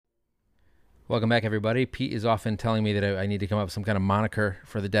Welcome back, everybody. Pete is often telling me that I need to come up with some kind of moniker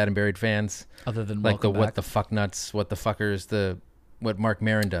for the Dead and Buried fans. Other than like the back. What the Fuck Nuts, What the Fuckers, what Mark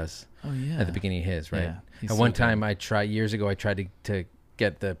Maron does at the beginning of his, right? Yeah, At one time, years ago, I tried to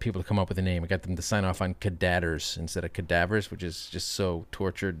get the people to come up with a name. I got them to sign off on cadavers instead of cadavers, which is just so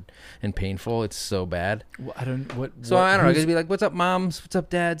tortured and painful. It's so bad. Well, I don't know. I'm gonna be like, "What's up, moms? What's up,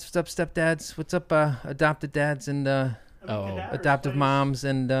 dads? What's up, stepdads? What's up, adopted dads and adoptive moms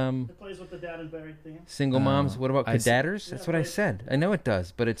and It plays with the Dead and Buried theme. single moms? What about cadavers? That's what I said. I know it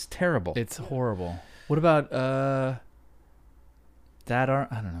does, but it's terrible. It's horrible. What about Dad Army?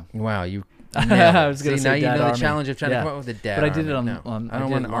 I don't know. Wow, you. I was going to say now you Dad know Army. the challenge of trying to come up with a dad. But I did it Army. on. I don't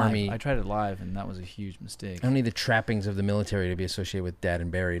want an army. I tried it live, and that was a huge mistake. I don't need the trappings of the military to be associated with Dead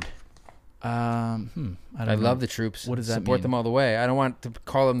and Buried. I love the troops. What does that Support mean? them all the way. I don't want to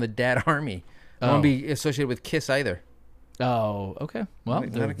call them the Dad Army. I don't want to be associated with KISS either. Oh, okay. Well,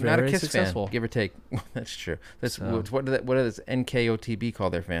 they're not a very KISS successful. fan, give or take. That's true. That's what does NKOTB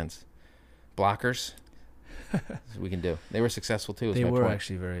call their fans? Blockers. That's what we can do. They were successful too. They were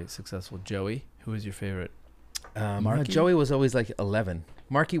actually very successful. Joey, who was your favorite? Marky? Joey was always like 11.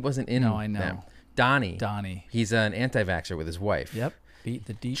 Marky wasn't in. No, I know. them. Donnie. He's an anti-vaxxer with his wife. Yep. Beat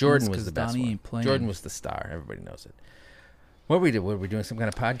the deep. Jordan was the best Donnie one. ain't playing. Jordan was the star. Everybody knows it. What we do? What are we doing? Some kind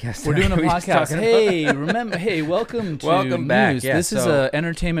of podcast? We're doing a We just podcast. talking Hey, remember? Hey, welcome to Welcome back. News. Yeah, this is a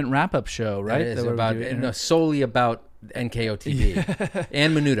entertainment wrap-up show, right? It is That about solely about NKOTB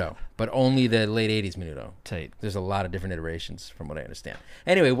and Menudo, but only the late '80s Menudo. Tight. There's a lot of different iterations, from what I understand.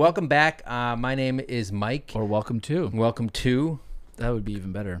 Anyway, welcome back. My name is Mike. Or welcome to. Welcome to. That would be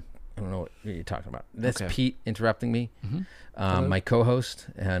even better. I don't know what you're talking about. That's Okay. Pete interrupting me. My co-host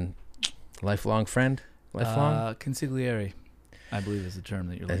and lifelong friend. Consigliere, I believe is the term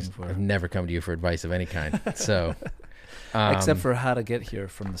that you're looking for. I've never come to you for advice of any kind. So, Except for how to get here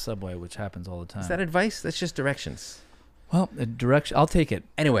from the subway, which happens all the time. is that advice? That's just directions. Well, direction. I'll take it.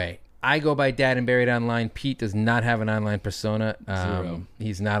 Anyway, I go by Dad and Buried Online. Pete does not have an online persona. Zero.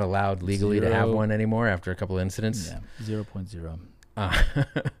 He's not allowed legally to have one anymore after a couple of incidents. Yeah, 0.0.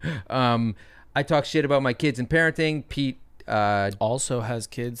 I talk shit about my kids and parenting. Pete Also has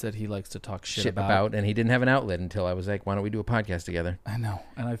kids that he likes to talk shit about. and he didn't have an outlet until I was like, why don't we do a podcast together? I know.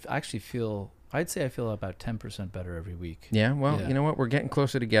 And I actually feel, I'd say I feel about 10% better every week. Yeah, well, you know what? We're getting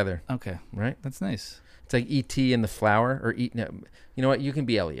closer together. Okay. Right? That's nice. It's like E.T. and the flower, or you know what? You can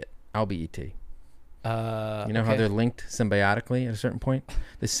be Elliot. I'll be E.T. You know how they're linked symbiotically at a certain point?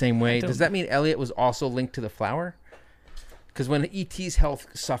 The same way. Does that mean Elliot was also linked to the flower? Because when E.T.'s health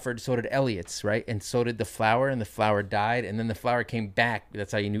suffered, so did Elliot's, right? And so did the flower, and the flower died, and then the flower came back.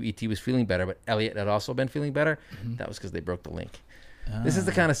 That's how you knew E.T. was feeling better, but Elliot had also been feeling better. That was because they broke the link. This is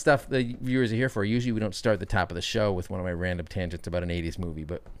the kind of stuff the viewers are here for. Usually we don't start at the top of the show with one of my random tangents about an 80s movie,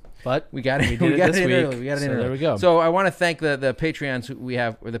 but we got it. We got it in early. We got it in early. There we go. So I want to thank the Patreons who we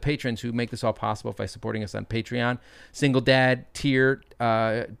have, or the patrons who make this all possible by supporting us on Patreon. Single Dad, Tier,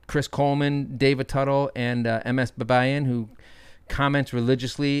 Chris Coleman, David Tuttle, and MS Babayan, who comments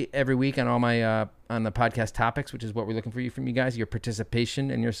religiously every week on all my on the podcast topics, which is what we're looking for from you guys, your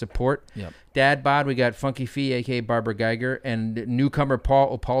participation and your support. Yep. Dad bod, we got Funky Fee, aka Barbara Geiger, and newcomer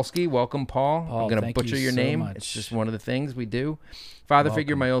Paul Opolsky. Welcome, Paul. I'm going to butcher your name. Much. It's just one of the things we do. Father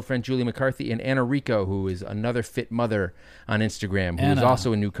figure, my old friend Julie McCarthy, and Anna Rico, who is another fit mother on Instagram, who is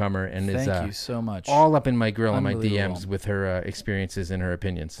also a newcomer and thank you so much. all up in my grill and my DMs with her experiences and her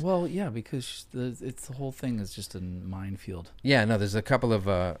opinions. Well, yeah, because it's the whole thing is just a minefield. Yeah, no, there's a couple of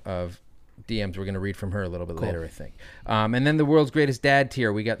DMs we're going to read from her a little bit later, I think. And then the world's greatest dad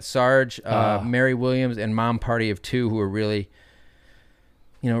tier. We got Sarge, Mary Williams, and Mom Party of Two, who are really,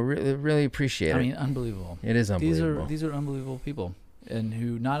 really appreciate it. I mean, unbelievable. It is unbelievable. These are unbelievable people, and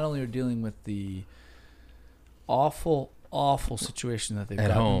who not only are dealing with the awful situation that they've At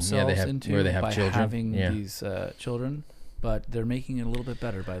gotten home, themselves yeah, into where they have by children. having Yeah. these children, but they're making it a little bit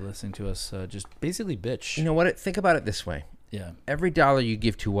better by listening to us just basically bitch. You know what? Think about it this way. Yeah. Every dollar you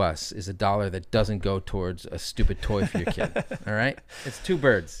give to us is a dollar that doesn't go towards a stupid toy for your kid. All right? It's two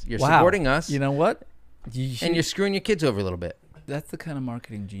birds. You're supporting us. You know what? And you're screwing your kids over a little bit. That's the kind of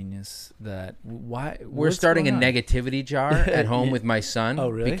marketing genius that we're starting a negativity jar at home with my son. Oh,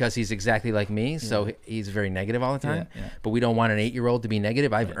 really? Because he's exactly like me, so he's very negative all the time. Yeah. But we don't want an 8-year-old to be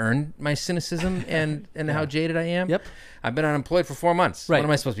negative. I've earned my cynicism and how jaded I am. Yep. I've been unemployed for 4 months. Right. What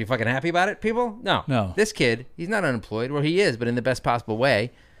am I supposed to be fucking happy about it, people? No. This kid, he's not unemployed. Well, he is, but in the best possible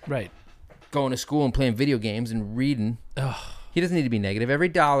way. Right. Going to school and playing video games and reading. Ugh. He doesn't need to be negative.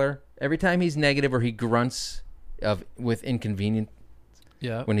 Every time he's negative or he grunts with inconvenience.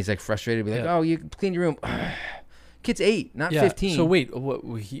 Yeah. When he's like frustrated, be like, "Oh, you clean your room." Kid's 8, not 15. So wait,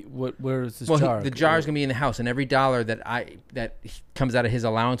 where is this jar? The jar is gonna be in the house, and every dollar that comes out of his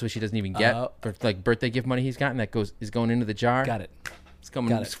allowance, which he doesn't even get for like birthday gift money he's gotten, is going into the jar. Got it.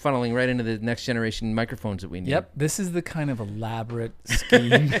 It's funneling right into the next generation microphones that we need. Yep, this is the kind of elaborate scheme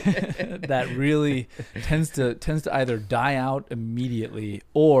that really tends to either die out immediately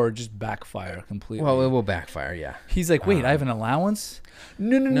or just backfire completely. Well, it will backfire, yeah. He's like, wait, I have an allowance?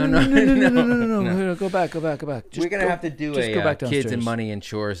 No. Go back. We're gonna have to do a kids and money and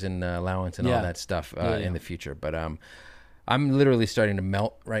chores and allowance and all that stuff in the future. But I'm literally starting to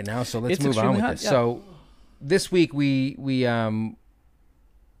melt right now. So let's move on with this. Yeah. So this week we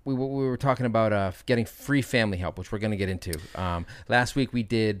were talking about getting free family help, which we're going to get into. Last week we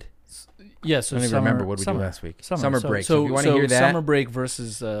did. Yeah, so I don't even remember what we did last week. Summer break. So if you want to hear that, summer break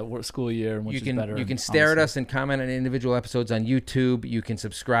versus school year, and which is better. You can stare at us and comment on individual episodes on YouTube. You can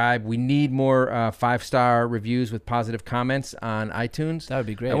subscribe. We need more 5-star reviews with positive comments on iTunes. That would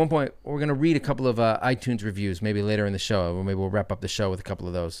be great. At one point, we're going to read a couple of iTunes reviews, maybe later in the show, or maybe we'll wrap up the show with a couple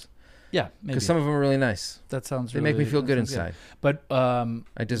of those. Yeah, maybe. Because some of them are really nice. That sounds. They make me feel good inside. Good. But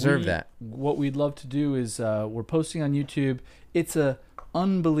I deserve that. What we'd love to do is we're posting on YouTube. It's a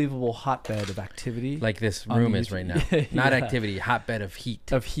unbelievable hotbed of activity. Like this room is right now. Not activity, hotbed of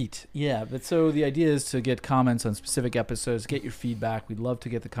heat. Of heat, yeah. But so the idea is to get comments on specific episodes, get your feedback. We'd love to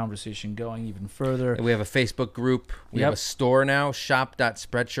get the conversation going even further. We have a Facebook group. We have a store now,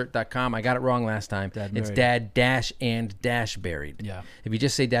 shop.spreadshirt.com. I got it wrong last time. It's dad-and-buried. Yeah. If you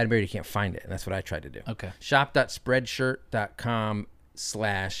just say dad buried, you can't find it. And that's what I tried to do. Okay.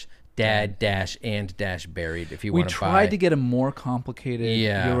 shop.spreadshirt.com/dad-and-buried if you want to buy. We tried to get a more complicated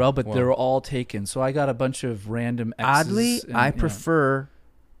URL, but they're all taken. So I got a bunch of random X's. Oddly, I prefer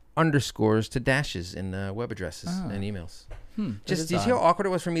underscores to dashes in web addresses and emails. Just do you see how awkward it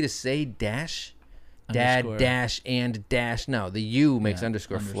was for me to say dash? Dad, dash, and dash. No, the U makes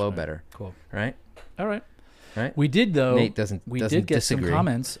underscore flow better. Cool. Right? All right. Right? We did, though. Nate doesn't get disagree. some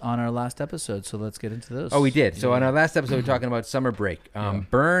comments on our last episode, so let's get into those. Oh, we did. So on our last episode, we were talking about summer break.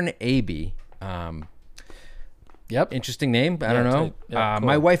 Burn Aby. Interesting name. I don't know. Cool.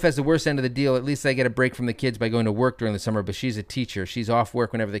 My wife has the worst end of the deal. At least I get a break from the kids by going to work during the summer, but she's a teacher. She's off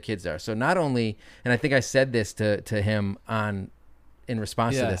work whenever the kids are. So not only, and I think I said this to him in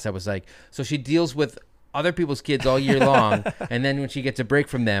response to this, I was like, so she deals with other people's kids all year long, and then when she gets a break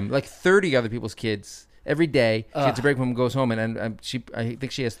from them, like 30 other people's kids every day, she gets a break from them, goes home, and I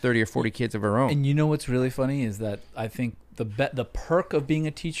think she has 30 or 40 kids of her own. And you know what's really funny is that I think the perk of being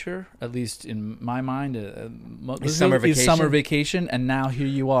a teacher, at least in my mind, is summer vacation. And now here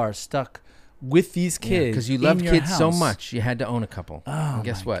you are stuck with these kids because you love kids house. So much, you had to own a couple. Oh, and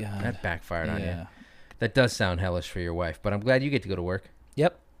guess what? God. That backfired on you. That does sound hellish for your wife, but I'm glad you get to go to work.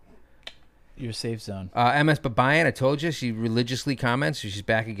 Yep. Your safe zone. MS Babayan, I told you, she religiously comments. She's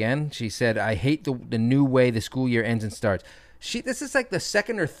back again. She said, I hate the new way the school year ends and starts. This is like the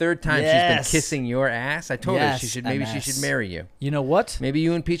second or third time she's been kissing your ass. I told her she should marry you. You know what? Maybe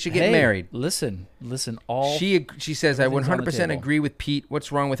you and Pete should get married. Listen. She says, I 100% agree with Pete.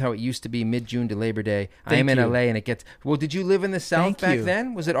 What's wrong with how it used to be mid-June to Labor Day? I am in LA and it gets... Well, did you live in the South back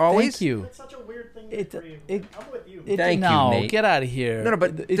then? Was it always? Thank you. It's such a weird thing for you. I'm with you. Thank you, Nate. Get out of here. No,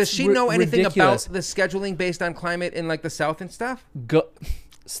 but does she know anything about the scheduling based on climate in like the South and stuff?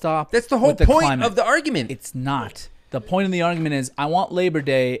 Stop. That's the whole point of the argument. It's not. The point of the argument is I want Labor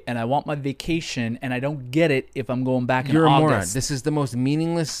Day and I want my vacation and I don't get it if I'm going back in August. You're a moron. This is the most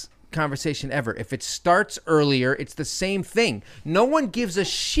meaningless conversation ever. If it starts earlier, it's the same thing. No one gives a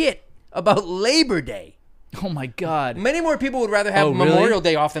shit about Labor Day. Oh, my God. Many more people would rather have Memorial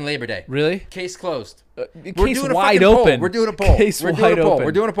Day off than Labor Day. Really? Case closed. Case wide open. We're doing a poll. Case wide open.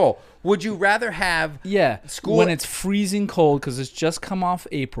 We're doing a poll. Would you rather have school when it's freezing cold because it's just come off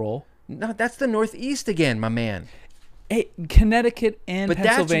April? No, that's the Northeast again, my man. Hey, Connecticut and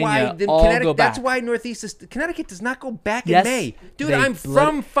Pennsylvania all go back. That's why Northeast is... Connecticut does not go back in May. Dude, I'm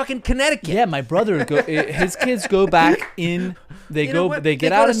from fucking Connecticut. Yeah, my brother, his kids go back in... They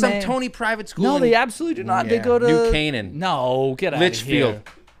get out of some Tony private school. No, they absolutely do not. Yeah. They go to... New Canaan. No, get out of here. Litchfield.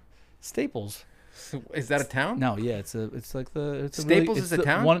 Staples. Is that a town? No, yeah, it's like the... Staples is a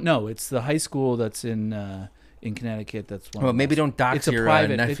town? No, it's the high school that's in Connecticut. That's one. Well, maybe don't dox your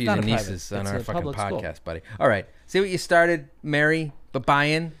nephews and nieces on our fucking podcast, buddy. All right. See what you started, Mary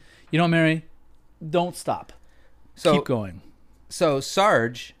Babayan? You know, Mary, don't stop. Keep going. So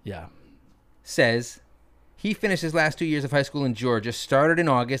Sarge says he finished his last 2 years of high school in Georgia, started in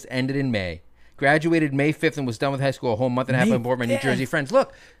August, ended in May. Graduated May 5th and was done with high school a whole month and a half on board my New Jersey friends.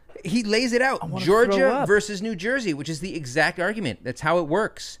 Look, he lays it out. Georgia versus New Jersey, which is the exact argument. That's how it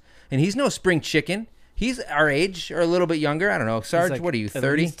works. And he's no spring chicken. He's our age or a little bit younger. I don't know. Sarge, like, what are you,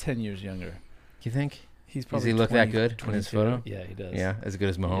 30? He's 10 years younger. You think? He's probably Does he look that good in his photo? Yeah, he does. Yeah, as good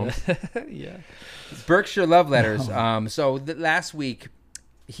as Mahomes. Yeah. Berkshire Love Letters. So last week,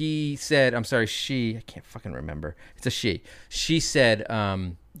 he said, I'm sorry, I can't fucking remember. It's a she. She said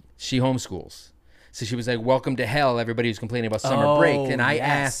she homeschools. So she was like, welcome to hell, everybody who's complaining about summer break. And I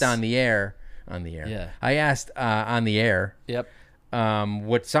asked on the air. Yeah. I asked on the air. Yep.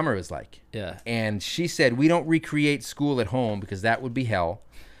 What summer was like. Yeah. And she said, we don't recreate school at home because that would be hell.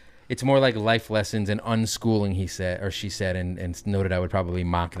 It's more like life lessons and unschooling, she said, and noted I would probably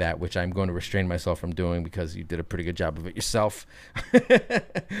mock that, which I'm going to restrain myself from doing because you did a pretty good job of it yourself.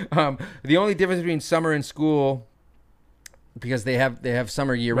 The only difference between summer and school, because they have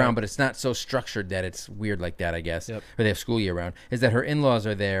summer year round, but it's not so structured that it's weird like that, I guess. Yep. Or they have school year round, is that her in-laws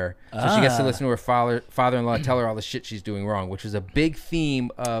are there, so she gets to listen to her father-in-law tell her all the shit she's doing wrong, which is a big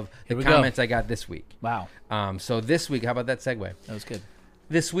theme of the comments I got this week. Wow. So this week, how about that segue? That was good.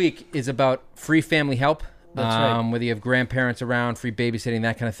 This week is about free family help. That's right. Whether you have grandparents around, free babysitting,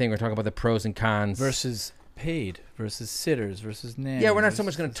 that kind of thing. We're talking about the pros and cons. Versus paid, versus sitters, versus nannies. Yeah, we're not so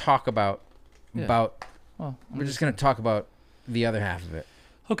much going to talk about. We're just going to talk about the other half of it.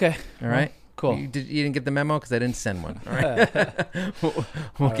 Okay. All right. Cool. You didn't get the memo because I didn't send one. All right.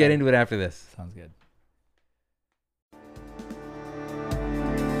 we'll get into it after this. Sounds good.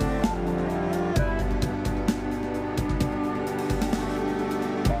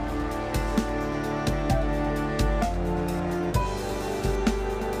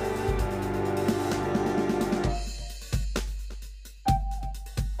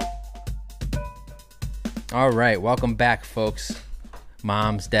 All right, welcome back, folks.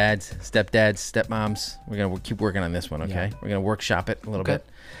 Moms, dads, stepdads, stepmoms. We're going to keep working on this one, okay? Yeah. We're going to workshop it a little bit.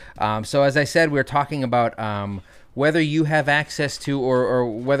 So as I said, we're talking about whether you have access to or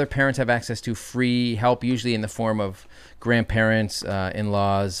whether parents have access to free help, usually in the form of grandparents,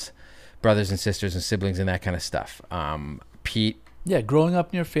 in-laws, brothers and sisters and siblings and that kind of stuff. Pete? Yeah, growing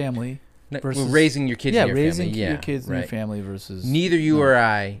up in your family. Versus, raising your kids in your raising family. Your kids in your family versus... Neither you or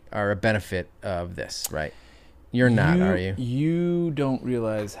I are a benefit of this, right? You're not, are you? You don't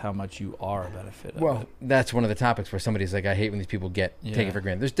realize how much you are a benefit of it. That's one of the topics where somebody's like, I hate when these people take it for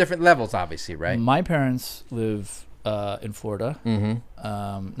granted. There's different levels, obviously, right? My parents live in Florida.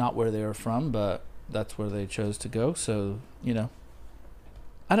 Mm-hmm. Not where they were from, but that's where they chose to go. So,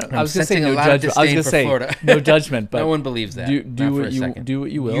 I was going to say no judgment. I was going to say no judgment, but no one believes that. Do what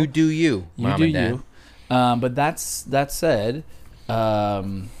you will. You do you, Mom and Dad. But that said,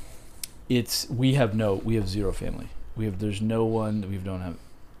 we have zero family. There's no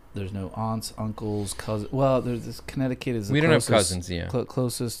one. There's no aunts, uncles, cousins. Well, there's Connecticut is the we closest. Don't have cousins. Yeah.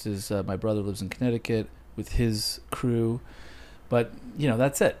 Closest is my brother lives in Connecticut with his crew, but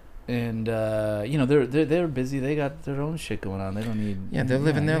that's it. And they're busy. They got their own shit going on. They don't need. Yeah, they're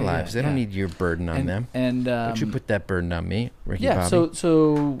living their lives. They don't need your burden on them. And don't you put that burden on me, Ricky Bobby?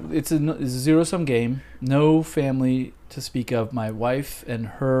 So it's a zero-sum game. No family to speak of. My wife and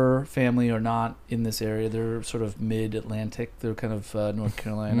her family are not in this area. They're sort of mid-Atlantic. They're kind of North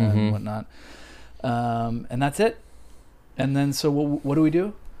Carolina and whatnot. And that's it. And then so what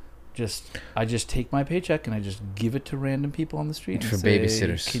do? I just take my paycheck and I just give it to random people on the street for and say,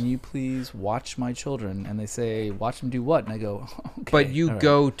 babysitters. Can you please watch my children? And they say, watch them do what? And I go, okay. But you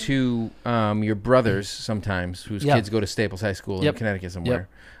go to your brothers sometimes, whose kids go to Staples High School in Connecticut somewhere,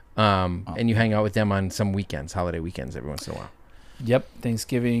 and you hang out with them on some weekends, holiday weekends, every once in a while. Yep,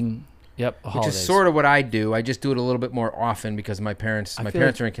 Thanksgiving. Yep, which holidays. is sort of what I do. I just do it a little bit more often because my parents are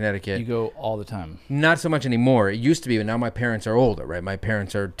in Connecticut. You go all the time. Not so much anymore. It used to be, but now my parents are older, right? My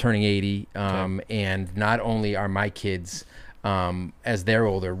parents are turning 80, and not only are my kids, as they're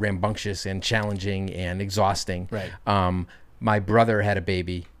older, rambunctious and challenging and exhausting. Right. My brother had a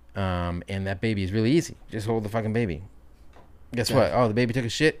baby, and that baby is really easy. Just hold the fucking baby. Guess what? Oh, the baby took a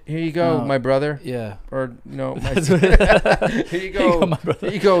shit. Here you go, my brother. Yeah. Or no, here you go. My brother.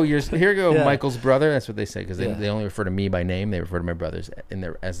 Here you go. Here you go, Michael's brother. That's what they say because they only refer to me by name. They refer to my brothers in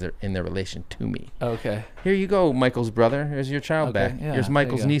their relation to me. Okay. Here you go, Michael's brother. Here's your child back. Yeah, here's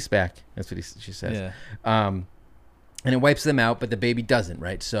Michael's niece back. That's what she says. Yeah. And it wipes them out, but the baby doesn't,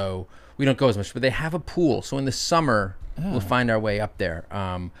 right? So we don't go as much. But they have a pool. So in the summer, we'll find our way up there.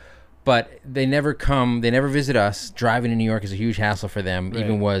 But they never come. They never visit us. Driving to New York is a huge hassle for them. Right.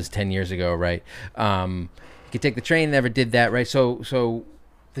 Even was 10 years ago, right? You could take the train. Never did that, right? So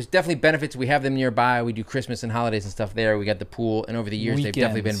there's definitely benefits. We have them nearby. We do Christmas and holidays and stuff there. We got the pool, and over the years they've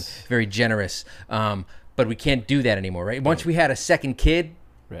definitely been very generous. But we can't do that anymore, right? Once we had a second kid,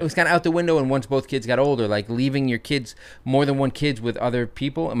 It was kind of out the window. And once both kids got older, like leaving your kids, more than one kids with other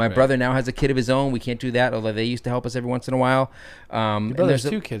people. And my brother now has a kid of his own. We can't do that, although they used to help us every once in a while. Your brother's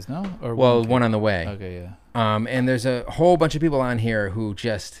two kids, no? Or one on the way. Okay, yeah. And there's a whole bunch of people on here who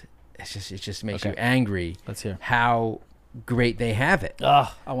just, it just makes you angry. Let's hear how great they have it.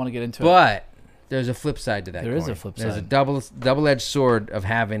 I want to get into it. But there's a flip side to that. There is a flip side. There's a double-edged sword of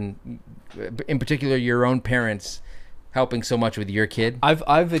having, in particular, your own parents helping so much with your kid.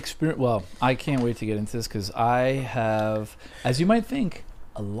 I've experienced. Well, I can't wait to get into this because I have, as you might think,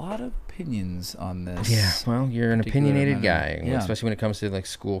 a lot of opinions on this. Yeah, well, you're an opinionated guy, especially when it comes to like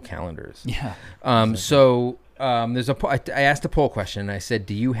school calendars. Yeah. Exactly. So there's I asked a poll question and I said,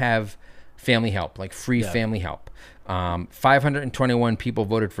 do you have family help, like free family help? 521 people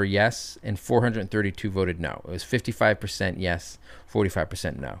voted for yes, and 432 voted no. It was 55% yes,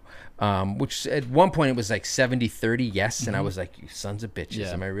 45% no. Which at one point it was like 70-30 yes, and I was like, you sons of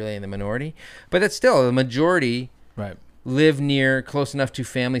bitches, am I really in the minority? But that's still the majority. Right. Live near, close enough to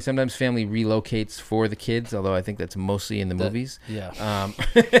family. Sometimes family relocates for the kids, although I think that's mostly in the movies. Yeah.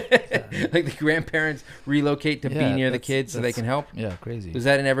 Like the grandparents relocate to be near the kids so they can help. Yeah, crazy. Was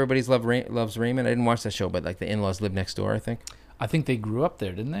that in Everybody's Loves Raymond? I didn't watch that show, but like the in-laws live next door, I think. I think they grew up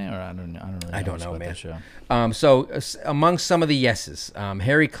there, didn't they? Or I don't know, man. That show. So among some of the yeses,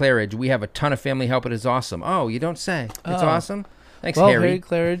 Harry Claridge, we have a ton of family help. It is awesome. Oh, you don't say. It's awesome. Thanks, Harry. Harry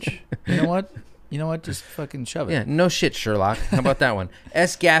Claridge. You know what? Just fucking shove it. Yeah, no shit, Sherlock. How about that one?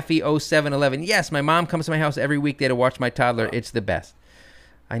 S. Gaffey 0711. Yes, my mom comes to my house every weekday to watch my toddler. It's the best.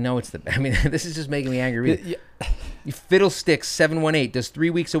 I know it's the. I mean, this is just making me angry. You Fiddlesticks 718. Does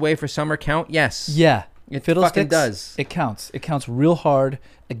 3 weeks away for summer count? Yes. Yeah. It fucking does. It counts. It counts real hard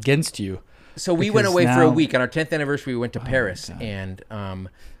against you. So we went away for a week. On our 10th anniversary, we went to Paris. And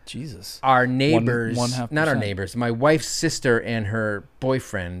Jesus. Our neighbors, not our neighbors, my wife's sister and her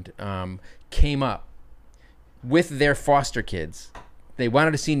boyfriend came up with their foster kids. They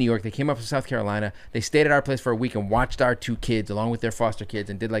wanted to see New York. They came up from South Carolina. They stayed at our place for a week and watched our two kids along with their foster kids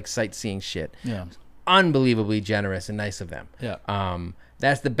and did like sightseeing shit. Yeah. Unbelievably generous and nice of them. Yeah.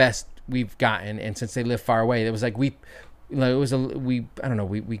 That's the best we've gotten. And since they live far away, it was like we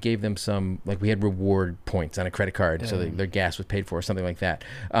gave them some, like we had reward points on a credit card. So their gas was paid for or something like that.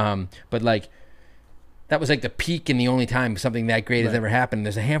 But like, that was like the peak and the only time something that great has ever happened.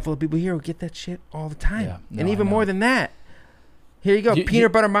 There's a handful of people here who get that shit all the time. Yeah. No, and even more than that. Here you go.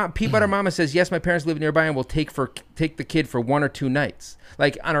 Peanut Butter Mama says, yes, my parents live nearby and will take the kid for 1 or 2 nights.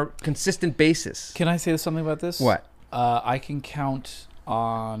 Like on a consistent basis. Can I say something about this? What? I can count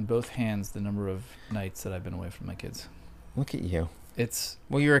on both hands the number of nights that I've been away from my kids. Look at you.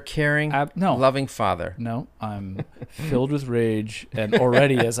 Well, you're a caring, loving father. No, I'm filled with rage. And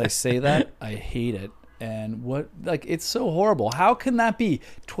already as I say that, I hate it. And it's so horrible. How can that be?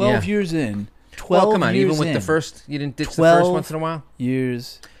 12 years in. 12 well, come on, years even with in, the first, you didn't ditch the first once in a while?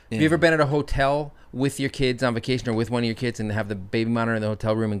 Years in. Have you ever been at a hotel with your kids on vacation or with one of your kids and have the baby monitor in the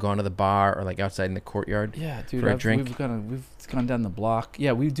hotel room and gone to the bar or like outside in the courtyard for a drink? We've gone down the block.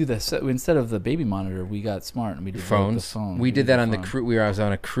 Yeah, we do this. Instead of the baby monitor, we got smart and we did phones. The phone. We did that on the cruise. I was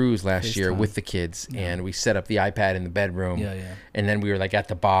on a cruise last year with the kids and we set up the iPad in the bedroom. Yeah. And then we were like at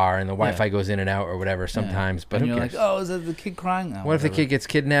the bar and the Wi-Fi goes in and out or whatever sometimes. But and you're like, oh, is that the kid crying? What if the kid gets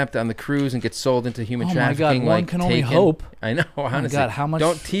kidnapped on the cruise and gets sold into human trafficking? Oh my God, one can only hope. I know, honestly. Oh my God, how much?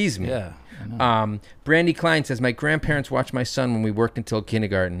 Don't tease me. Yeah. Brandy Klein says, my grandparents watched my son when we worked until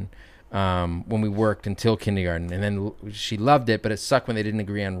kindergarten. And then she loved it, but it sucked when they didn't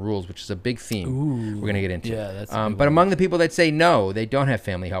agree on rules, which is a big theme we're going to get into. Yeah, that's but among the people that say no, they don't have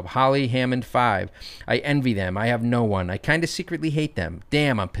family help. Holly Hammond 5. I envy them. I have no one. I kind of secretly hate them.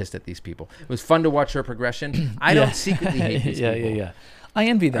 Damn, I'm pissed at these people. It was fun to watch her progression. I don't secretly hate these people. Yeah. I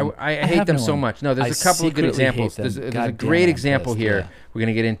envy them. I hate them so much. No, there's a couple of good examples. There's a great example here we're going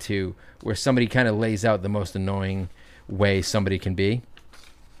to get into where somebody kind of lays out the most annoying way somebody can be.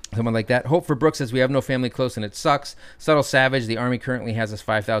 Someone like that. Hope for Brooks says, we have no family close and it sucks. Subtle Savage, the Army currently has us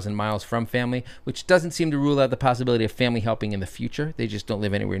 5,000 miles from family, which doesn't seem to rule out the possibility of family helping in the future. They just don't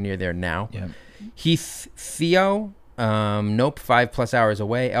live anywhere near there now. Yeah. Heath Theo, nope, 5+ hours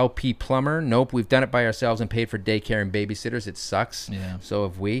away. LP Plumber, nope, we've done it by ourselves and paid for daycare and babysitters. It sucks. Yeah. So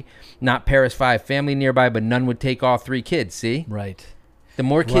have we. Not Paris 5, family nearby, but none would take all 3 kids, see? Right. The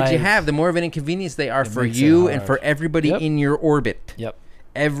more kids you have, the more of an inconvenience they are for you and for everybody in your orbit. Yep.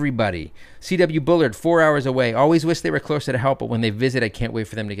 everybody. C.W. Bullard, 4 hours away. Always wish they were closer to help, but when they visit, I can't wait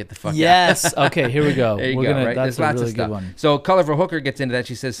for them to get the fuck out. Yes. Okay, here we go. There you go, right? That's There's a lots really of stuff. good one. So Colorful Hooker gets into that.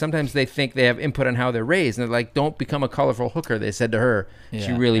 She says sometimes they think they have input on how they're raised, and they're like, don't become a colorful hooker, they said to her. Yeah,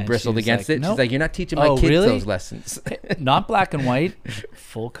 she really and bristled she's against like, it. nope. She's like, you're not teaching my kids really? those lessons. Not black and white,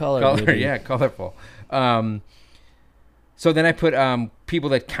 full color. Color, baby. yeah, colorful. So then I put people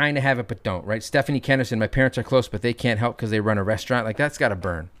that kind of have it but don't, right? Stephanie Kennerson, my parents are close, but they can't help because they run a restaurant. Like, that's got to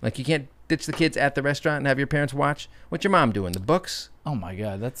burn. Like, you can't ditch the kids at the restaurant and have your parents watch. What's your mom doing? The books? Oh my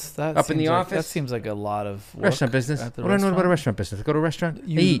God, that up in the like, office. That seems like a lot of work Restaurant business. What do I know about a restaurant business? Go to a restaurant,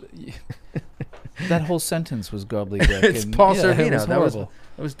 eat. That whole sentence was gobbledygook. It's Paul Sorvino. Was that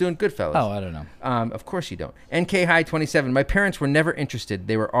was doing Goodfellas. Oh, I don't know. Of course you don't. NK High 27. My parents were never interested.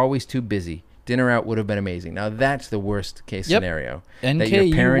 They were always too busy. Dinner out would have been amazing. Now that's the worst case scenario. NK, that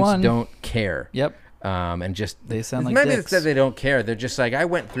your parents won. don't care. Yep. And just they sound like maybe dicks. it's that they don't care. They're just like, I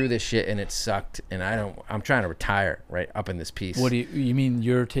went through this shit and it sucked, and I'm trying to retire right up in this piece. What do you mean?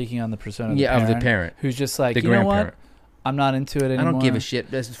 You're taking on the persona of the parent who's just like, the you know grandparent. what? I'm not into it anymore. I don't give a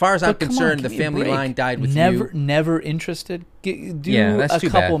shit. As far as I'm concerned, the family line died with you. Never interested. Do that's a too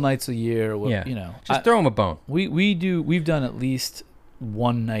couple bad. nights a year. Yeah. You know, just throw them a bone. We've done at least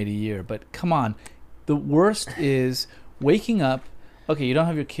one night a year. But come on, the worst is waking up. Okay, you don't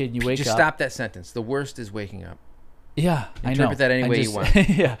have your kid. You wake up. Just stop that sentence. The worst is waking up. Yeah, I know. Interpret that any way you want.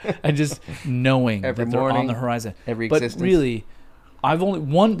 Yeah, and just knowing every that morning, they're on the horizon. Every but existence. Really,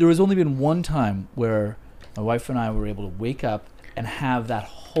 there has only been one time where my wife and I were able to wake up and have that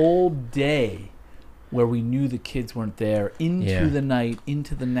whole day where we knew the kids weren't there into the night,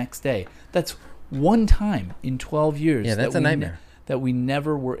 into the next day. That's one time in 12 years. Yeah, that's a nightmare. That we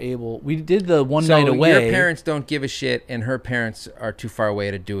never were able. We did the one night away. So your parents don't give a shit, and her parents are too far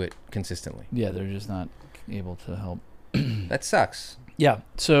away to do it consistently. Yeah, they're just not able to help. That sucks. Yeah,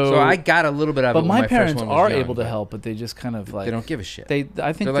 so I got a little bit of it. But my parents first one was are young, able to help, but they just kind of like they don't give a shit.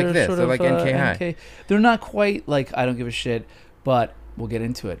 I think they're like this. Sort they're of, like NK High. They're not quite like I don't give a shit, but we'll get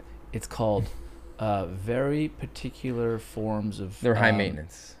into it. It's called very particular forms of. They're high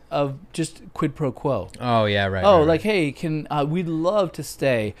maintenance. Of just quid pro quo. Oh yeah, right. Oh, right, like hey, can we'd love to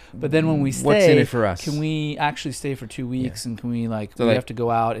stay, but then when we stay, what's in it for us? Can we actually stay for 2 weeks? And can we have to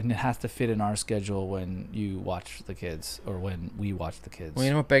go out, and it has to fit in our schedule when you watch the kids or when we watch the kids. Well,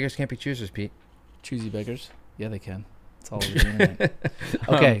 you know what? Beggars can't be choosers, Pete. Choosy beggars. Yeah, they can. It's all over the internet.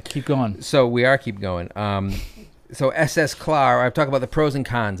 Okay, keep going. So we are keep going. So SS Clar, I've talked about the pros and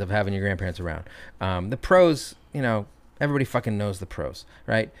cons of having your grandparents around. The pros, everybody fucking knows the pros,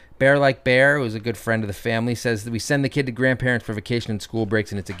 right? Bear Like Bear, who's a good friend of the family, says that we send the kid to grandparents for vacation and school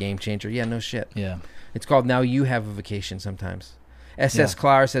breaks, and it's a game changer. Yeah, no shit. Yeah. It's called Now You Have a Vacation sometimes. SS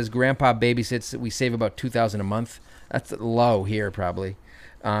Clar says grandpa babysits, we save about $2,000 a month. That's low here probably.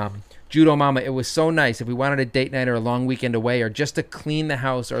 Judo Mama, it was so nice. If we wanted a date night or a long weekend away or just to clean the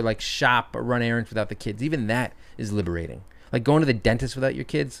house or like shop or run errands without the kids, even that is liberating. Like going to the dentist without your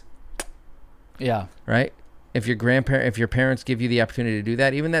kids. Yeah. Right? If your parents give you the opportunity to do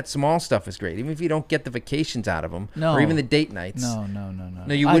that, even that small stuff is great. Even if you don't get the vacations out of them, or even the date nights. No.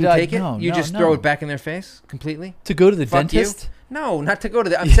 No, you wouldn't take it. You just throw it back in their face completely. To go to the dentist? No, not to go to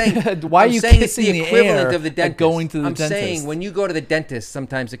the. I'm saying. Why are you kissing the equivalent of the dentist? Going to the dentist. I'm saying when you go to the dentist,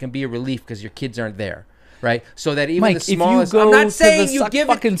 sometimes it can be a relief because your kids aren't there. Right, so that even Mike, the smallest. If you go I'm not saying to you give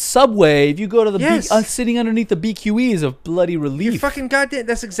fucking Subway. If you go to the sitting underneath the BQE is a bloody relief. You're fucking goddamn.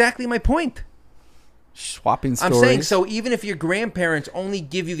 That's exactly my point. Swapping stories. I'm saying so. Even if your grandparents only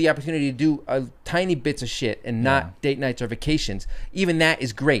give you the opportunity to do tiny bits of shit and not date nights or vacations, even that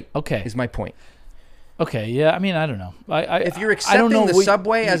is great. Okay, is my point. Okay, yeah. I mean, I don't know. If you're accepting the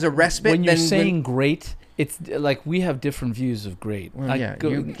Subway as a respite, when you're saying great. It's like we have different views of great. Well,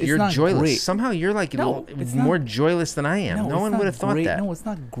 you're joyless. Great. Somehow you're like more joyless than I am. No one would have thought that. No, it's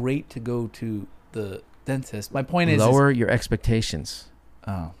not great to go to the dentist. My point is lower your expectations.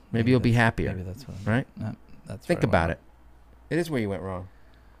 Oh, maybe you'll be happier. Maybe that's what right. That's think about it. It is where you went wrong.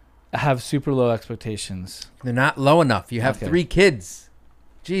 I have super low expectations. They're not low enough. You have 3 kids.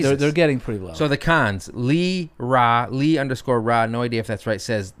 Jesus. They're getting pretty low. So the cons, Lee _Ra, no idea if that's right,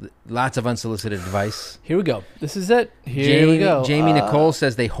 says lots of unsolicited advice. Here we go. This is it. Here we go. Jamie Nicole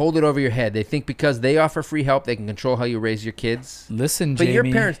says they hold it over your head. They think because they offer free help, they can control how you raise your kids. Listen, but Jamie. Your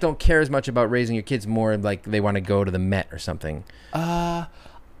parents don't care as much about raising your kids, more like they want to go to the Met or something.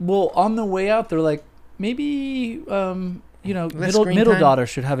 Well, on the way out, they're like, maybe, middle daughter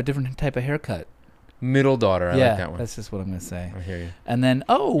should have a different type of haircut. Middle daughter, like that one. That's just what I'm going to say. I hear you. And then,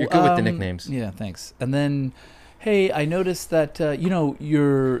 you're good with the nicknames. Yeah, thanks. And then, hey, I noticed that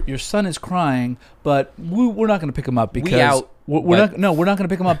your son is crying, but we're not going to pick him up because we're not going to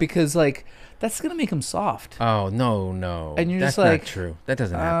pick him up because like that's going to make him soft. Oh no! And you're that's just like, not true. That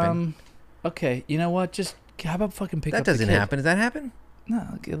doesn't happen. Okay, you know what? Just how about fucking pick that up the kid? That doesn't happen. Does that happen?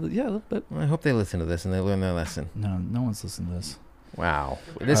 No, yeah, a little bit. Well, I hope they listen to this and they learn their lesson. No one's listening to this. Wow,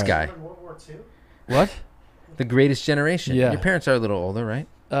 this guy. World War II? What? The Greatest Generation. Yeah. Your parents are a little older, right?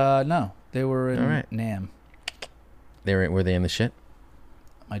 No, they were in All right. Nam. Were they in the shit?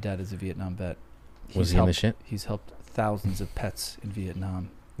 My dad is a Vietnam vet. Was he in the shit? He's helped thousands of pets in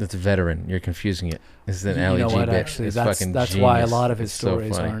Vietnam. That's a veteran. You're confusing it. This is an You know LEG what? bit. Actually, It's that's fucking why a genius. lot of his It's so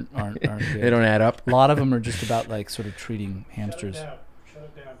stories funny. aren't good. They don't add up. A lot of them are just about like sort of treating hamsters.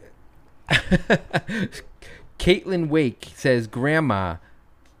 Shut it down. Caitlin Wake says, Grandma,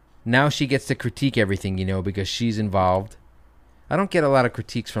 now she gets to critique everything, because she's involved. I don't get a lot of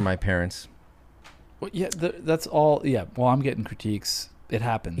critiques from my parents. Well, yeah, that's all. Yeah, well, I'm getting critiques. It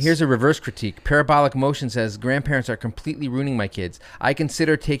happens. Here's a reverse critique. Parabolic Motion says, grandparents are completely ruining my kids. I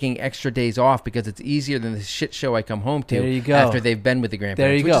consider taking extra days off because it's easier than the shit show I come home to There you go. after they've been with the grandparents.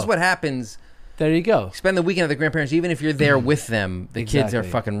 There you which go. is what happens. There you go. Spend the weekend at the grandparents, even if you're there with them, the kids are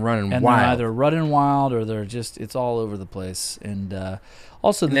Exactly. fucking running And wild. they're either running wild or they're just, it's all over the place. And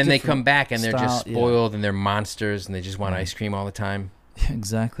also, And then they come back and they're just style- spoiled and they're monsters and they just want ice cream all the time. Yeah,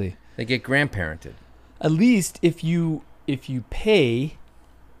 exactly. They get grandparented. At least if you pay,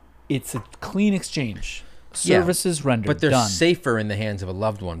 it's a clean exchange. Services rendered. But they're done. safer in the hands of a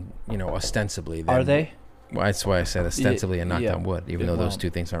loved one, ostensibly. Are they? Well, that's why I said ostensibly and knocked yeah. on wood, even though those two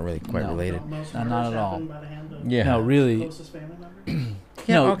things aren't really quite No. related. Don't most Not murders at all. happen by the hand of Yeah. No, really. closest family member?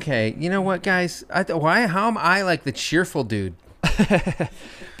 Yeah, No. okay. You know what, guys? How am I like the cheerful dude?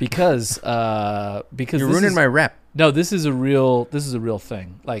 Because You're this ruining is, my rep. No, this is a real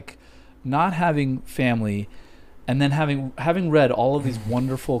thing. Like not having family and then having read all of these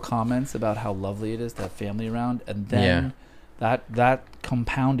wonderful comments about how lovely it is to have family around, and then that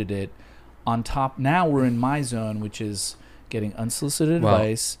compounded it on top. Now we're in my zone, which is getting unsolicited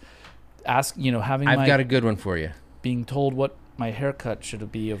advice, having I've got a good one for you. being told what my haircut should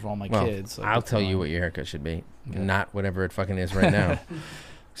be of all my kids. Like, I'll tell you what your haircut should be, not whatever it fucking is right now.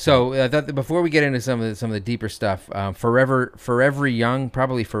 So before we get into some of the deeper stuff, Forever Young,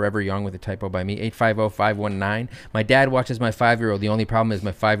 probably Forever Young with a typo by me, 850-519. My dad watches my 5-year-old. The only problem is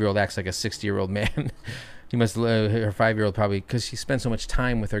my 5-year-old acts like a 60-year-old man. He must her 5-year-old probably because she spends so much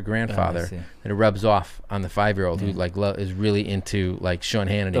time with her grandfather that it rubs off on the 5-year-old who is really into like Sean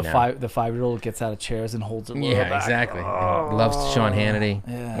Hannity now. The 5-year-old gets out of chairs and holds it. Yeah, exactly. Loves Sean Hannity.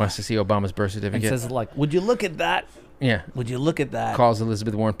 Yeah. Wants to see Obama's birth And certificate. says like, "Would you look at that? Yeah. Would you look at that?" Calls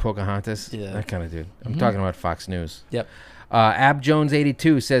Elizabeth Warren Pocahontas. Yeah. That kind of dude. I'm talking about Fox News. Yep. Ab Jones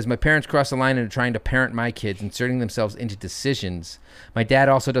 82 says, my parents crossed the line into trying to parent my kids, inserting themselves into decisions. My dad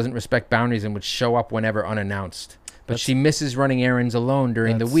also doesn't respect boundaries and would show up whenever unannounced. But she misses running errands alone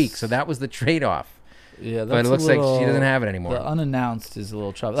during the week, so that was the trade-off. Yeah, But it looks like she doesn't have it anymore. The unannounced is a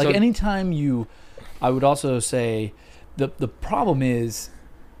little trouble. So- Like anytime I would also say the problem is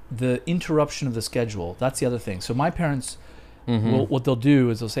the interruption of the schedule. That's the other thing. So my parents, what they'll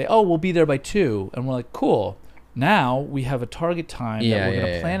do is they'll say, "Oh, we'll be there by 2," and we're like, "Cool." Now we have a target time that we're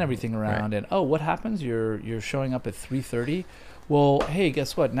going to plan everything around. Right. And what happens? You're showing up at 3:30. Well, hey,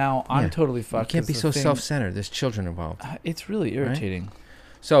 guess what? Now I'm totally fucked. You can't be 'cause so the thing- self-centered. There's children involved. It's really irritating.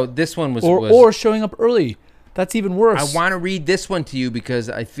 So this one was Or showing up early. That's even worse. I want to read this one to you because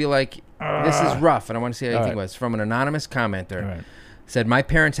I feel like this is rough, and I want to see how you think about it. It's from an anonymous commenter. All right. Said, my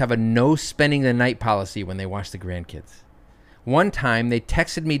parents have a no spending the night policy when they watch the grandkids. One time, they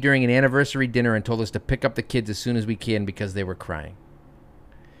texted me during an anniversary dinner and told us to pick up the kids as soon as we can because they were crying.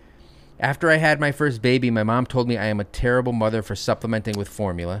 After I had my first baby, my mom told me I am a terrible mother for supplementing with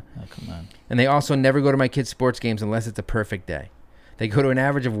formula. Oh, come on. And they also never go to my kids' sports games unless it's a perfect day. They go to an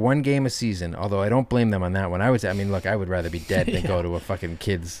average of 1 game a season, although I don't blame them on that one. I would rather be dead than go to a fucking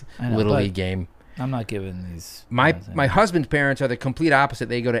kids' Little League game. I'm not giving these. My husband's parents are the complete opposite.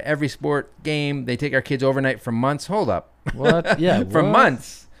 They go to every sport game. They take our kids overnight for months. Hold up. What? Yeah. For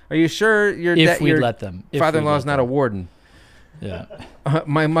months. Are you sure your let them. father-in-law is not a warden? Yeah.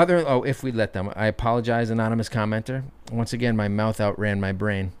 My mother. Oh, if we let them. I apologize, anonymous commenter. Once again, my mouth outran my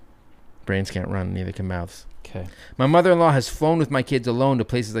brain. Brains can't run, neither can mouths. Okay. My mother-in-law has flown with my kids alone to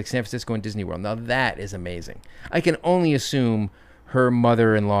places like San Francisco and Disney World. Now that is amazing. I can only assume her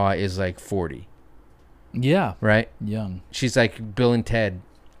mother-in-law is like 40. Yeah. Right? Young. She's like Bill and Ted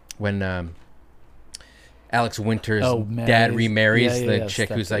when Alex Winter's dad remarries the chick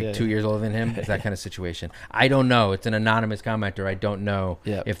who's like 2 years older than him. It's that kind of situation. I don't know. It's an anonymous commenter. I don't know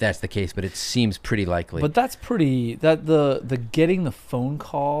if that's the case, but it seems pretty likely. But that's pretty. That the getting the phone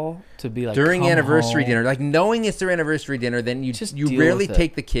call to be like during anniversary home, dinner, like knowing it's their anniversary dinner, then you deal rarely with it.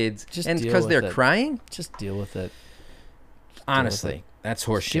 take the kids, and because they're crying. Just deal with it. Honestly, that's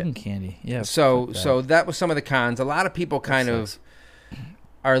horseshit. Give them candy. Yeah. So that was some of the cons. A lot of people kind of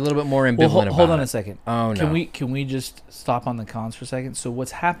are a little bit more ambivalent about it. Hold on a second. Oh no. Can we just stop on the cons for a second? So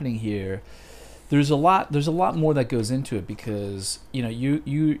what's happening here? There's a lot more that goes into it because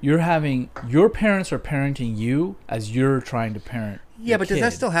you're having your parents are parenting you as you're trying to parent. Yeah, but does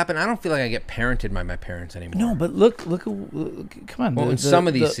that still happen? I don't feel like I get parented by my parents anymore. No, but look, come on. Well, in some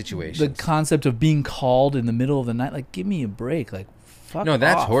of these situations, the concept of being called in the middle of the night, like, give me a break, like, fuck no,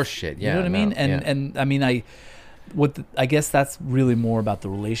 that's off. horseshit. Yeah, you know what I mean? And I mean, I guess that's really more about the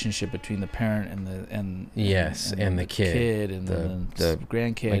relationship between the parent and the kid and the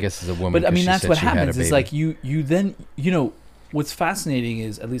grandkid. I guess as a woman, but I mean, that's what happens. Is like you then what's fascinating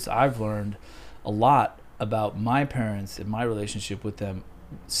is, at least I've learned a lot about my parents and my relationship with them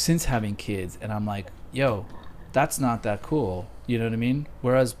since having kids, and I'm like, yo, that's not that cool. You know what I mean?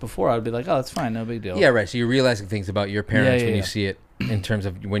 Whereas before I'd be like, oh, that's fine, no big deal. Yeah, right. So you're realizing things about your parents when you see it in terms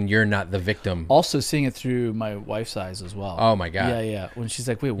of when you're not the victim. Also seeing it through my wife's eyes as well. Oh my God. Yeah. When she's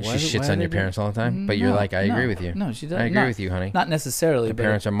like, wait, why? She shits on your parents all the time, but you're like, I agree with you. No, she doesn't. I agree with you, honey. Not necessarily. Your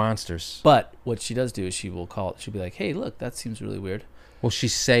parents are monsters. But what she does do is she'll be like, hey, look, that seems really weird. Will she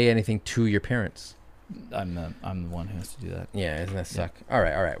say anything to your parents? I'm the one who has to do that. Yeah, doesn't that suck? All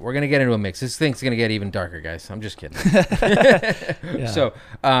right. We're gonna get into a mix. This thing's gonna get even darker, guys. I'm just kidding. So,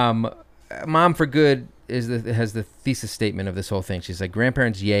 Mom for Good has the thesis statement of this whole thing. She's like,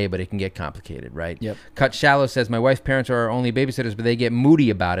 grandparents, yay, but it can get complicated, right? Yep. Cut Shallow says, my wife's parents are our only babysitters, but they get moody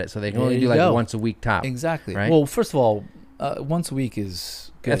about it, so they can only do like once a week top. Exactly. Right? Well, first of all, once a week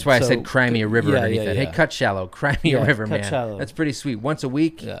is good. That's why I said, cry me a river underneath that. Hey, Cut Shallow, cry me a river, man. Shallow. That's pretty sweet. Once a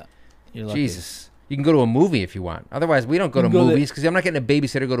week? Yeah. You're lucky. Jesus. You can go to a movie if you want. Otherwise, we don't go to movies because I'm not getting a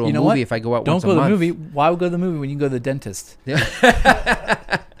babysitter to go to a movie if I go out once a month. Don't go to the movie. Why would go to the movie when you can go to the dentist?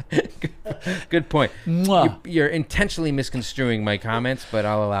 Good point. You're intentionally misconstruing my comments, but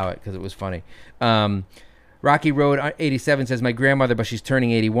I'll allow it because it was funny. Rocky Road 87 says, my grandmother, but she's turning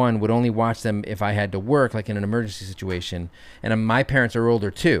 81, would only watch them if I had to work, like in an emergency situation. And my parents are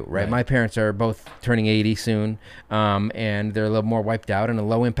older too, right? My parents are both turning 80 soon, and they're a little more wiped out, and a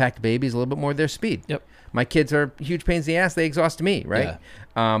low-impact baby is a little bit more their speed. Yep. My kids are huge pains in the ass. They exhaust me, right?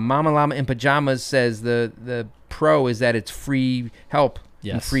 Yeah. Mama Llama in Pajamas says the pro is that it's free help,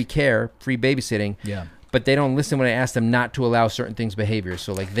 and free care, free babysitting. Yeah. But they don't listen when I ask them not to allow certain things, behaviors.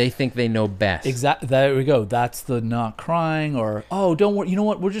 So, like, they think they know best. Exactly. There we go. That's the not crying or, oh, don't worry. You know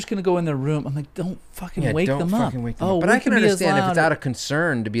what? We're just going to go in their room. I'm like, don't fucking wake them up. But I can understand if it's out of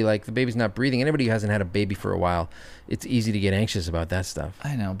concern to be like, the baby's not breathing. Anybody who hasn't had a baby for a while, it's easy to get anxious about that stuff.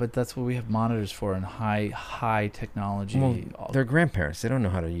 I know, but that's what we have monitors for in high technology. Well, they're grandparents. They don't know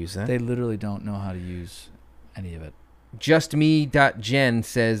how to use that. They literally don't know how to use any of it. JustMe.Jen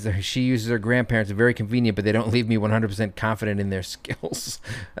says she uses her grandparents. Very convenient, but they don't leave me 100% confident in their skills.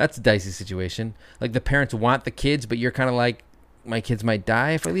 That's a dicey situation. Like, the parents want the kids, but you're kind of like, my kids might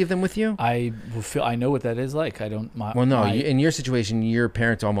die if I leave them with you. I know what that is like. I don't. In your situation, your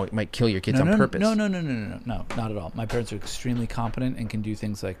parents almost might kill your kids on purpose. No, not at all. My parents are extremely competent and can do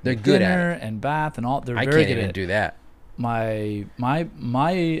things like they're good dinner at it. And bath and all. They're I very can't good even at it. do that. My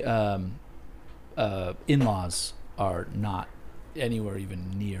in-laws are not anywhere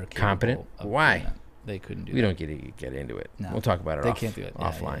even near competent. Why? They couldn't do we that. don't get into it. No. We'll talk about it. They can't do it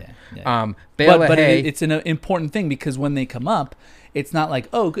offline. Yeah. But it's an important thing because when they come up, it's not like,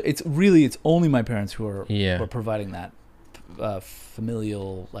 oh, it's only my parents who are providing that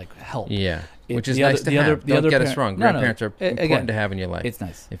familial like help. Yeah, which is nice to have. Don't get us wrong. Grandparents are important to have in your life. It's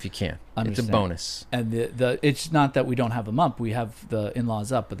nice if you can. It's a bonus. And it's not that we don't have them up. We have the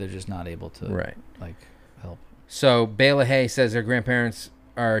in-laws up, but they're just not able to like help. So Bela Hay says their grandparents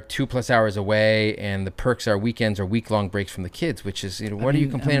are 2+ hours away, and the perks are weekends or week-long breaks from the kids, which is, what are you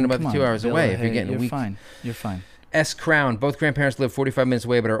complaining about the 2 hours away if you're getting a week? You're fine. S. Crown, both grandparents live 45 minutes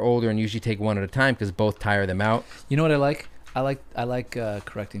away but are older and usually take one at a time because both tire them out. You know what I like? I like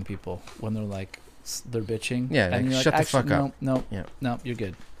correcting people when they're like, they're bitching. Yeah, and shut the fuck up. No, you're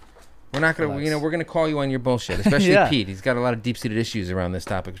good. We're not gonna, we're gonna call you on your bullshit, especially Pete. He's got a lot of deep-seated issues around this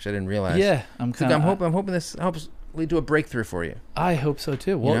topic, which I didn't realize. Yeah, I'm hoping this helps lead to a breakthrough for you. I hope so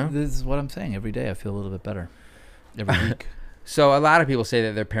too. Well, this is what I'm saying. Every day I feel a little bit better. Every week. So a lot of people say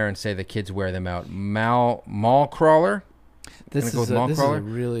that their parents say the kids wear them out. Mall Crawler This Gonna is go with mall this crawler? is a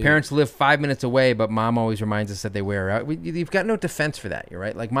really Parents live 5 minutes away, but mom always reminds us that they wear her out. You've got no defense for that. You're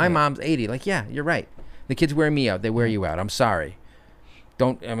right. Like my mom's 80. Like, yeah, you're right. The kids wear me out. They wear you out. I'm sorry.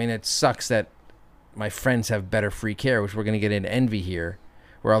 It sucks that my friends have better free care, which we're going to get into envy here,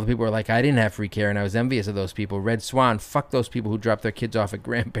 where all the people are like, I didn't have free care, and I was envious of those people. Red Swan, fuck those people who drop their kids off at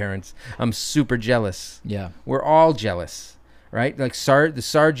grandparents. I'm super jealous. Yeah. We're all jealous, right? Like the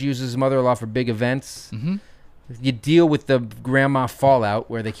Sarge uses his mother-in-law for big events. Mm-hmm. You deal with the grandma fallout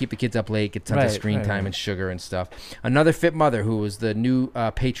where they keep the kids up late, get tons of screen time right. and sugar and stuff. Another fit mother who was the new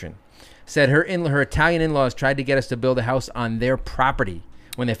patron said her Italian in-laws tried to get us to build a house on their property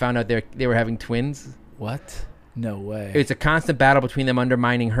when they found out they were having twins. What? No way. It's a constant battle between them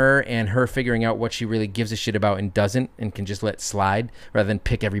undermining her and her figuring out what she really gives a shit about and doesn't, and can just let slide rather than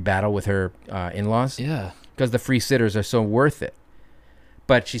pick every battle with her in-laws. Yeah. Because the free sitters are so worth it.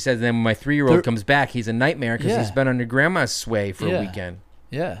 But she says then when my 3-year-old comes back, he's a nightmare because he's been under grandma's sway for a weekend.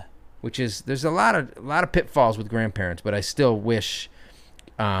 Yeah. Which is, there's a lot of pitfalls with grandparents, but I still wish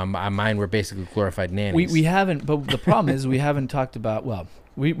mine were basically glorified nannies. We haven't, but the problem is we haven't talked about,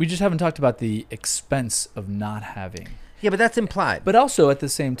 we just haven't talked about the expense of not having. Yeah, but that's implied. But also at the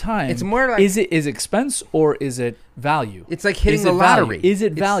same time, it's more like, is expense or is it value? It's like hitting the lottery. Value? Is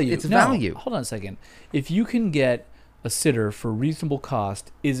it value? It's no, value. Hold on a second. If you can get a sitter for reasonable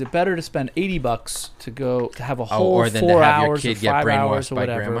cost, is it better to spend $80 to have a whole or than 4 to have your hours kid or get 5 brainwashed hours or by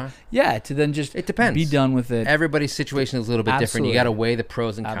whatever? grandma? Yeah, to then just It depends. be done with it. Everybody's situation is a little bit different. You got to weigh the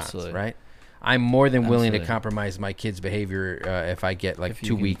pros and cons, Absolutely. right? I'm more than willing to Absolutely. compromise my kid's behavior if I get like If you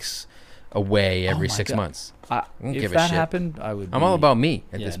 2 can- weeks away every my 6 God. months. I don't If give a that shit. happened, I would. I'm all about me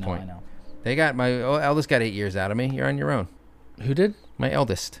at Yeah, this no, point. I know. They got my eldest got 8 years out of me. You're on your own. Who did? My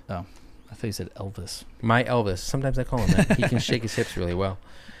eldest. Oh, I thought you said Elvis. My Elvis. Sometimes I call him that. He can shake his hips really well.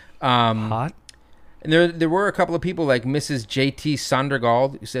 Hot. And there were a couple of people like Mrs. J.T.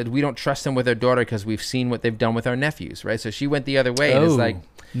 Sondergaard who said we don't trust them with their daughter because we've seen what they've done with our nephews, right? So she went the other way and is like,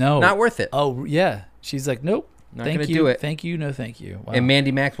 no, not worth it. Oh yeah, she's like, nope. Not thank gonna you. do it. Thank you. No, thank you. Wow. And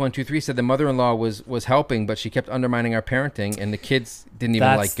Mandy Max 123 said the mother-in-law was helping, but she kept undermining our parenting, and the kids didn't even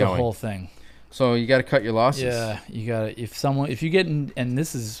like going. That's the whole thing. So you got to cut your losses. Yeah, you gotta. If you get in, and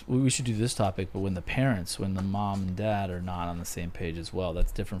this is, we should do this topic, but when the mom and dad are not on the same page as well,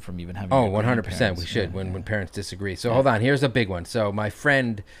 that's different from even having. Oh, your 100%. grandparents. We should Yeah, when parents disagree. So hold on. Here's a big one. So my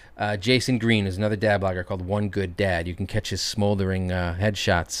friend Jason Green is another dad blogger called One Good Dad. You can catch his smoldering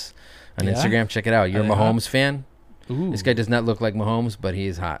headshots on Yeah? Instagram. Check it out. You're a they hot? Mahomes fan? Ooh. This guy does not look like Mahomes, but he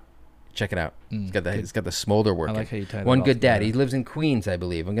is hot. Check it out. He's got the smolder I working. like how you tied it One all Good Dad. together. He lives in Queens, I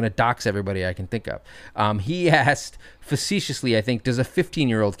believe. I'm going to dox everybody I can think of. He asked facetiously, I think, does a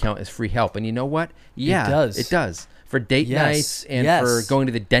 15-year-old count as free help? And you know what? Yeah, does. It does. For date Yes. nights and Yes. for going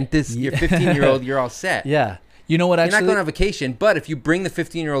to the dentist, your 15-year-old, you're all set. Yeah. You know what? You're Actually, not going on vacation, but if you bring the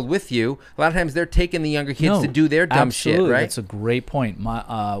 15-year-old with you, a lot of times they're taking the younger kids to do their dumb absolutely. shit, right? That's a great point.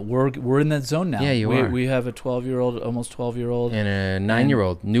 We're in that zone now. Yeah, you we, are. We have a 12-year-old, almost 12-year-old, And a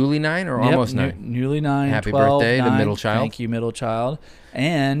 9-year-old, newly 9 or Yep, almost 9? newly 9. Happy 12, birthday, the 9. middle child. Thank you, middle child,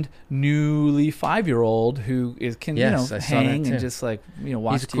 and newly 5-year-old who can Yes, I saw that hang too. and just like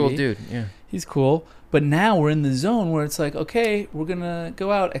watch He's a cool TV. dude. Yeah. He's cool. But now we're in the zone where it's like, okay, we're going to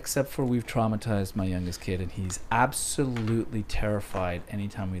go out, except for we've traumatized my youngest kid, and he's absolutely terrified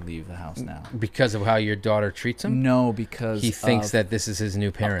anytime we leave the house now. Because of how your daughter treats him? No, because He thinks of- that this is his new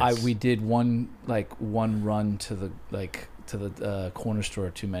parents. we did one run to the corner store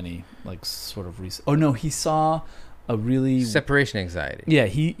too many, sort of recent. Oh, no, he saw a really... Separation anxiety. Yeah,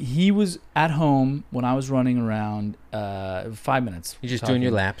 he was at home when I was running around 5 minutes. You're just doing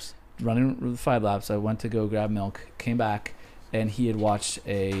your laps. Running 5 laps. I went to go grab milk, came back, and he had watched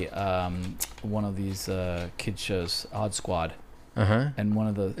one of these kid shows, Odd Squad, Uh-huh. and one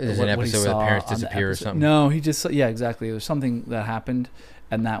of the There's what an he episode where the saw parents on the disappear or episode- something. No, he just exactly. There was something that happened,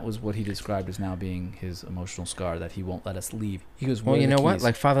 and that was what he described as now being his emotional scar that he won't let us leave. He goes, Well, "Where you are the know what? keys?"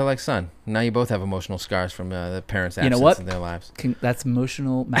 Like father, like son. Now you both have emotional scars from the parents' You know absence what? in their lives. That's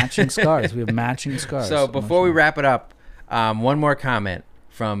emotional matching scars. We have matching scars. So before we Emotional. wrap it up, one more comment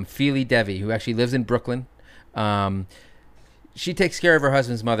from Feely Devi, who actually lives in Brooklyn. She takes care of her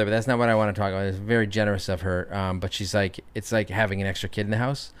husband's mother, but that's not what I want to talk about. It's very generous of her. But she's like, it's like having an extra kid in the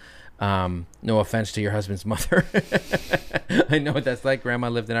house. No offense to your husband's mother. I know what that's like. Grandma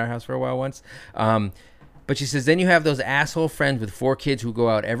lived in our house for a while once. But she says, then you have those asshole friends with 4 kids who go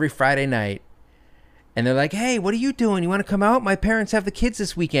out every Friday night And they're like, hey, what are you doing? You want to come out? My parents have the kids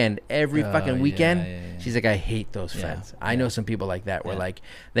this weekend. Every fucking weekend. Yeah. She's like, I hate those friends. I know some people like that where Yeah. like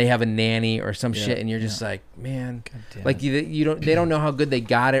they have a nanny or some shit and you're just like, man, like they don't know how good they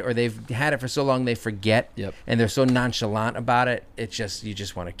got it or they've had it for so long they forget. Yep. And they're so nonchalant about it. It's just, you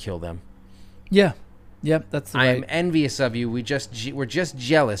just want to kill them. Yeah. Yep. That's the I am right. envious of you. We're just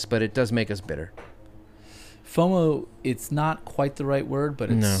jealous, but it does make us bitter. FOMO, it's not quite the right word, but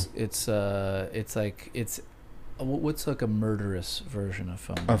it's like what's like a murderous version of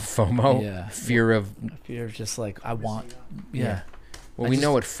FOMO? Of FOMO? Yeah. Fear of just like I want. Yeah. Well, I we just-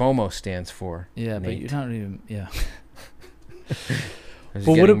 know what FOMO stands for. Yeah, but Nate. you're not even. Yeah. I was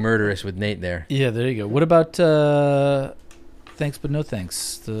Well, what getting ab- murderous with Nate there. Yeah. There you go. What about thanks but no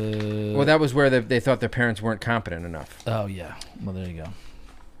thanks? Well, that was where they thought their parents weren't competent enough. Oh yeah. Well, there you go.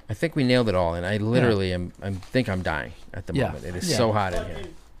 I think we nailed it all, and I literally think I'm dying at the Yeah. moment. It is Yeah. so hot in here.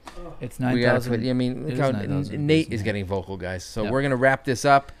 It's We gotta 9,000. put. I mean, look it how is 9,000 Nate degrees is in getting vocal, guys. So Yep. we're gonna wrap this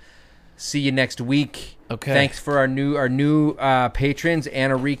up. See you next week. Okay. Thanks for our new patrons,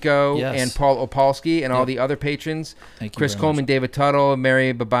 Anna Rico Yes. and Paul Opalski, and all Yep. the other patrons. Thank you Chris very Coleman, much. David Tuttle,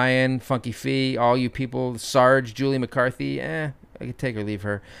 Mary Babayan, Funky Fee, all you people, Sarge, Julie McCarthy, I could take or leave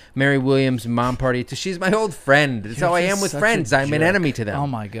her. Mary Williams, Mom Party, she's my old friend. That's You're how I just am with such a friends. I'm an jerk. enemy to them. Oh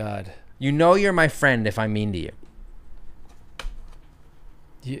my God. You know you're my friend if I'm mean to you.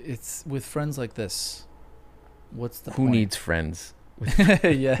 It's with friends like this. What's the Who point? needs friends?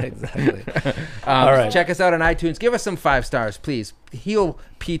 Yeah, exactly. All right. Check us out on iTunes. Give us some 5 stars, please. Heal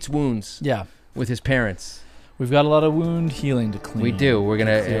Pete's wounds Yeah. with his parents. We've got a lot of wound healing to clean. We do. We're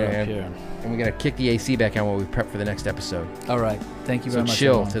gonna Clear up here. and we're gonna kick the AC back on while we prep for the next episode. All right. Thank you So very much.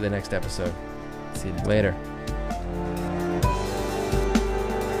 chill everyone. to the next episode. See you next Later.